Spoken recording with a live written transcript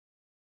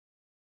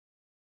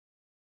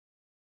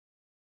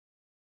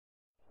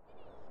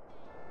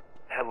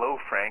Hello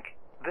Frank,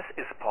 this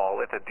is Paul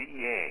at the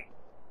DEA.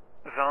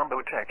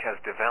 Zombotech has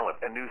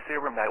developed a new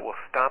serum that will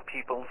stop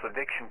people's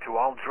addiction to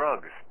all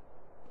drugs.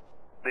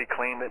 They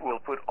claim it will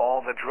put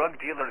all the drug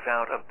dealers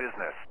out of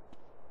business.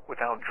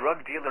 Without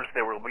drug dealers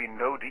there will be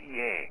no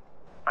DEA.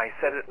 I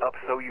set it up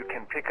so you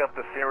can pick up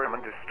the serum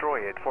and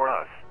destroy it for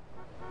us.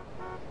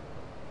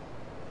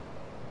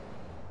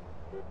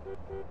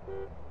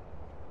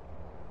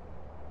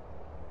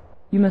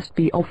 You must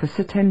be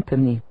Officer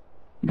Tenpenny.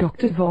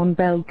 Dr. Von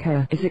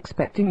Belker is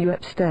expecting you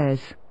upstairs.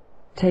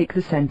 Take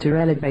the center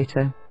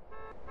elevator.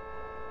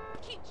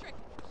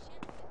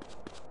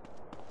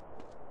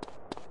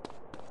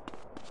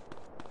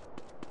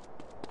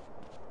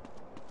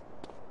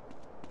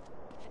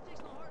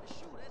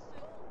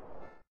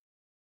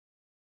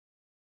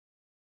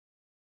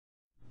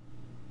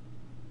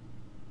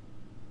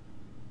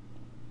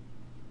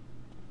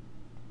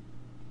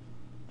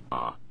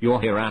 Ah, you're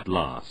here at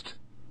last.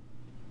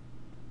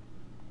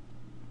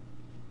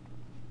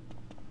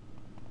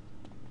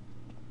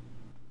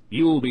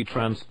 You'll be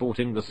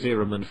transporting the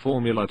serum and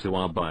formula to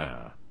our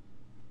buyer.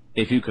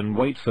 If you can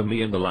wait for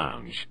me in the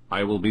lounge,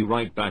 I will be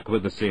right back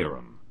with the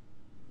serum.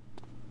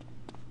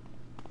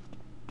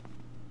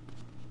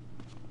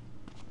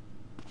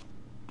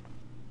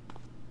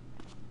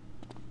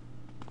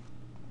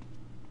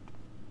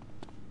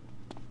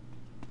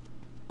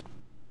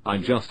 I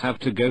just have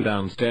to go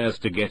downstairs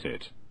to get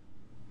it.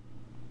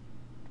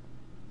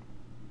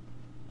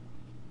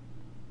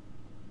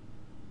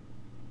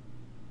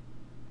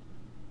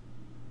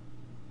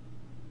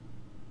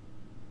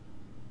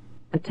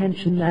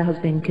 Attention, there has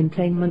been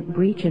containment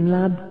breach in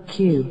Lab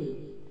Q.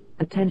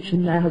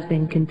 Attention, there has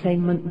been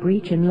containment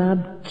breach in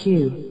Lab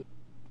Q.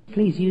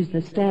 Please use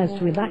the stairs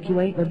to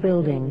evacuate the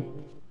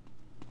building.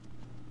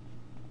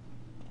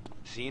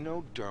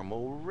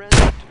 Xenodermal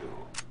residue.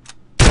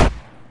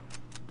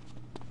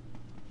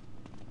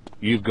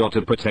 You've got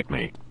to protect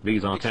me.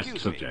 These are test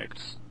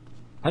subjects.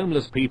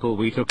 Homeless people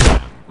we took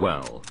down.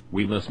 Well,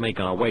 we must make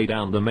our way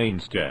down the main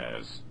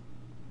stairs.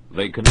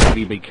 They can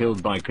only be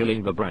killed by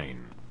killing the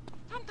brain.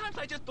 Sometimes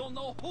I just don't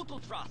know who to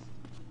trust.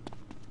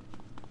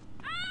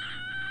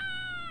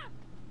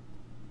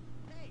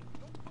 Hey,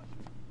 don't push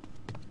me.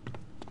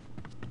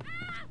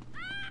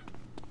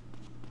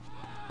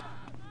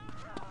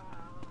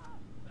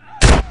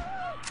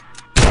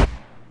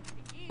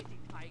 Easy,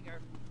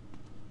 tiger.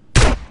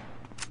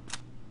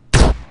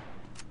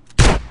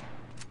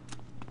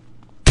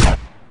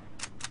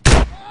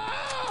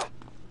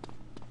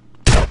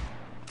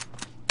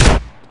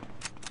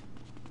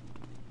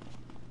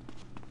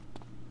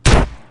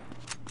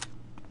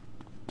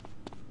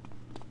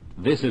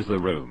 This is the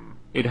room.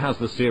 It has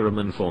the serum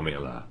and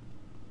formula.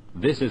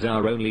 This is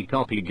our only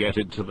copy. Get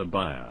it to the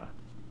buyer.